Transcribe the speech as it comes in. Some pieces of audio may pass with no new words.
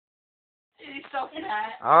He's so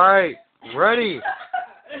fat. Alright, ready,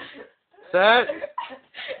 set,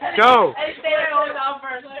 go! Hey, stay there, hold on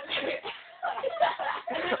first.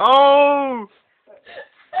 Oh!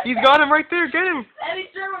 He's got him right there, get him! Eddie,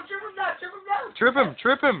 trip him down, trip him down.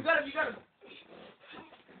 Trip him! You got him.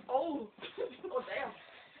 Oh. Oh, damn.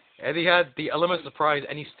 Eddie had the element of surprise,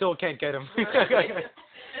 and he still can't get him. Look at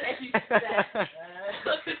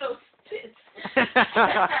those tits.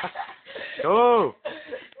 Go!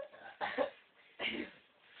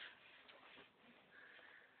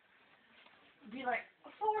 Be like,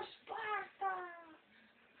 force Sparta.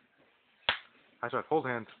 That's right, hold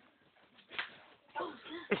hands.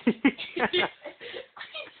 You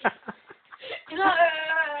know,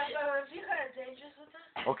 you kind of dangerous with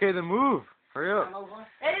that. Okay, then move. Hurry up.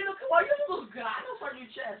 Hey, look, why you have those granos on your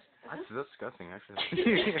chest? That's disgusting, actually.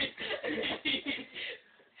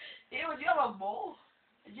 Hey, would you have a mole?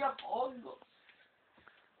 Did you have all?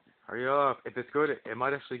 Hurry up. If it's good, it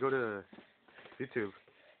might actually go to YouTube.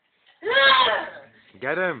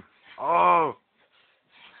 Get him. Oh.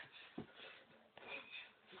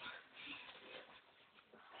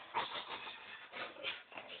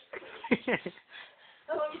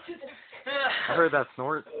 I heard that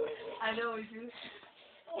snort. I know we do.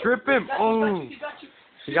 Trip him. Oh.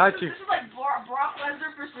 He got you. This is like Brock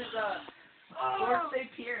Lesnar versus George St.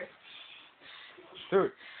 Pierre.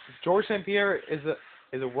 Dude, George St. Pierre is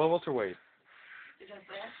a welterweight. Is that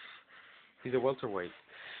bad? He's a welterweight.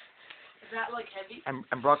 Is that like heavy?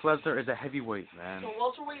 And Brock Lesnar is a heavyweight, man. So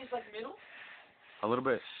welterweight is like middle? A little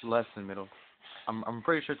bit less than middle. I'm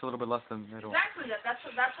pretty sure it's a little bit less than middle. Exactly.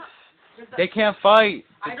 That's how. They can't fight.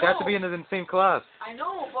 I They have to know. be in the same class. I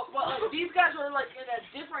know, but like, these guys are like in a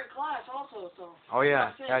different class also. So. Oh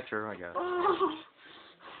yeah, that's true. I guess.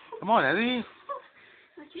 Come on, Eddie.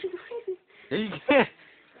 There you go.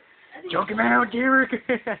 Choke him out, Derek. You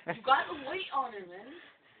got the weight on him, man.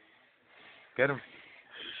 Get him.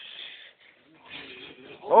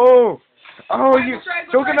 Oh, you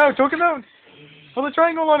choke him out. Pull the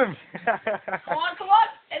triangle on him. Come on,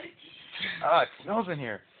 Eddie. Ah, it smells in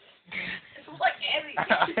here. It smells like Eddie. And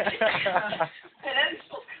Eddie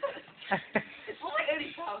smells good. It smells like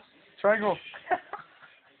Eddie's house. Triangle.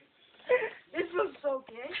 It smells so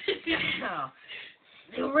good.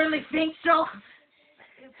 You really think so?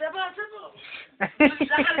 Step out. He's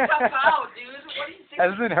not gonna step out, dude. What do you think? That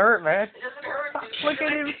doesn't hurt, man. It doesn't hurt, dude. Look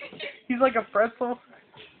at him. He's like a pretzel.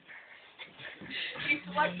 He's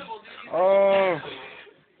flexible, dude. Oh.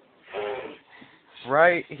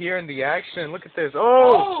 Right here in the action. Look at this.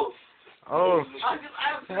 Oh. I'm Oh.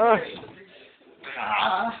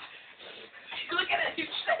 Look at it, his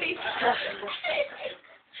face.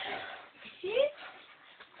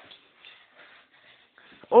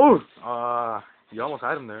 Oh. You almost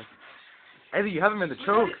had him there. Eddie, you have him in the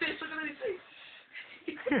choke. Look at his face.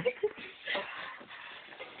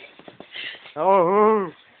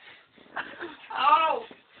 Oh. Oh.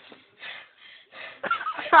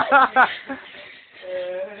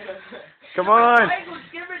 Come on.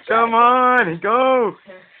 Come on. Go.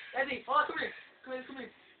 Eddie, come here.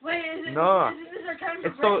 Wait, is it? No. Is our time for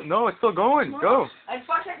It's still going. Go. And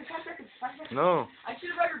 5 seconds. No. I should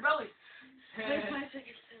have read your belly. 5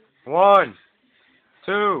 seconds. 1,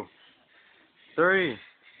 2, 3,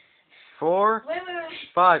 4, Wait.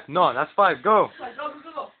 5. No, that's 5. Go.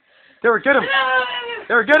 Go. Derek, get him.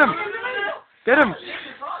 Derek, get him. No. Get him.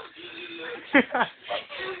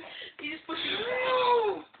 He just pushed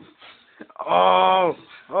you. Oh.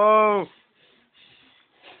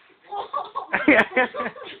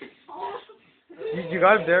 You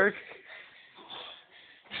got him, Derek.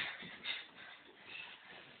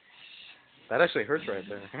 That actually hurts right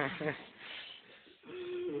there.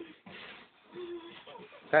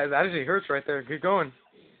 That actually hurts right there. Keep going.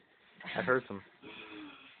 That hurts him.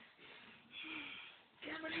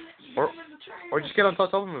 Or just get on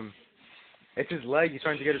top of him. It's his leg. He's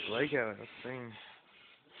trying to get his leg out. That's the thing.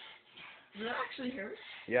 Does that actually hurt?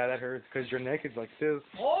 Yeah, that hurts because your neck is like this.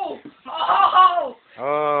 Oh! Oh.